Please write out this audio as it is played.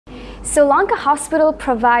So Lanka Hospital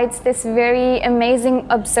provides this very amazing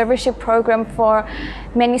observership program for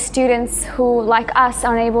many students who, like us,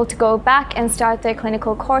 are unable to go back and start their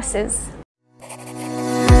clinical courses.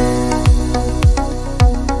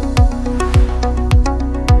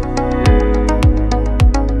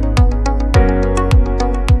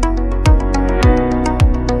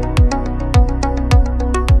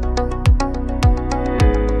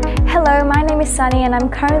 Hello, my name is Sunny and I'm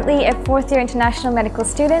currently a fourth-year international medical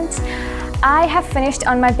student. I have finished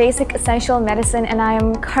on my basic essential medicine and I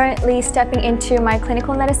am currently stepping into my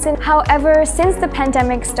clinical medicine. However, since the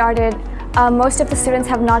pandemic started, most of the students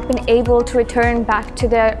have not been able to return back to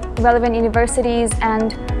their relevant universities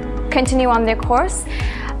and continue on their course.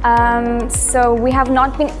 So we have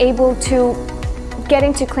not been able to get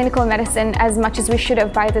into clinical medicine as much as we should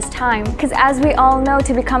have by this time. Because as we all know,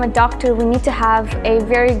 to become a doctor, we need to have a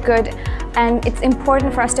very good, and it's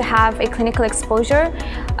important for us to have a clinical exposure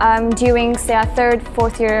during, say, our third,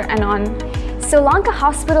 fourth year and on. So Lanka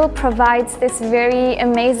Hospital provides this very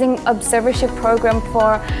amazing observership program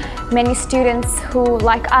for many students who,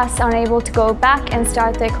 like us, are unable to go back and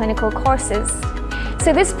start their clinical courses.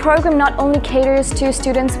 So this program not only caters to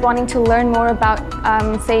students wanting to learn more about,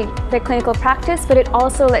 say, their clinical practice, but it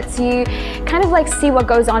also lets you kind of like see what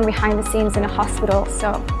goes on behind the scenes in a hospital. So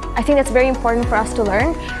I think that's very important for us to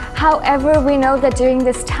learn. However, we know that during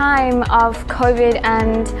this time of COVID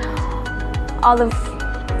and all of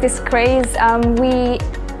this craze, we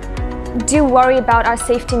do worry about our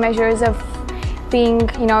safety measures of being,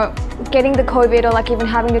 getting the COVID or like even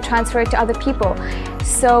having to transfer it to other people.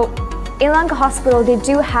 So in Lanka Hospital, they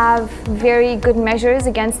do have very good measures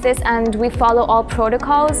against this and we follow all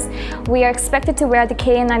protocols. We are expected to wear the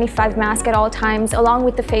KN95 mask at all times along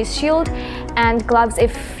with the face shield and gloves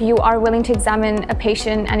if you are willing to examine a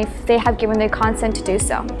patient and if they have given their consent to do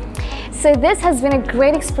so. So this has been a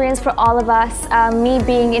great experience for all of us. Me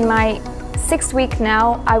being in my 6th week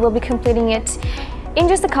now, I will be completing it in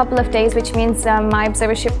just a couple of days, which means my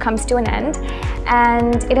observership comes to an end.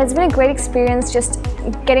 And it has been a great experience just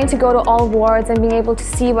getting to go to all wards and being able to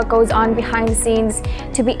see what goes on behind the scenes,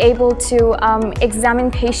 to be able to examine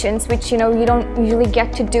patients, which you don't usually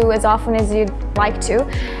get to do as often as you'd like to.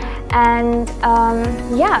 And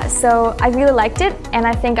yeah, so I really liked it and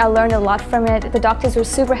I think I learned a lot from it. The doctors were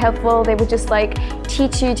super helpful. They would just like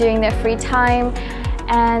teach you during their free time.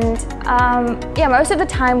 And yeah, most of the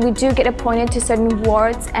time we do get appointed to certain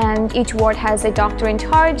wards and each ward has a doctor in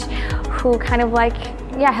charge who kind of like,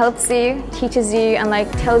 helps you, teaches you and like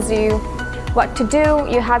tells you what to do.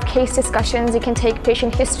 You have case discussions, you can take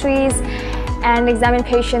patient histories and examine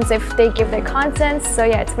patients if they give their consent. So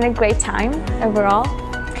yeah, it's been a great time overall.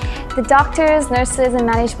 The doctors, nurses and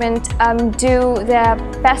management do their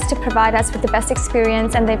best to provide us with the best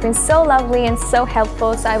experience and they've been so lovely and so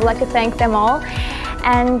helpful, so I would like to thank them all.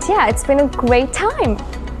 And yeah, it's been a great time.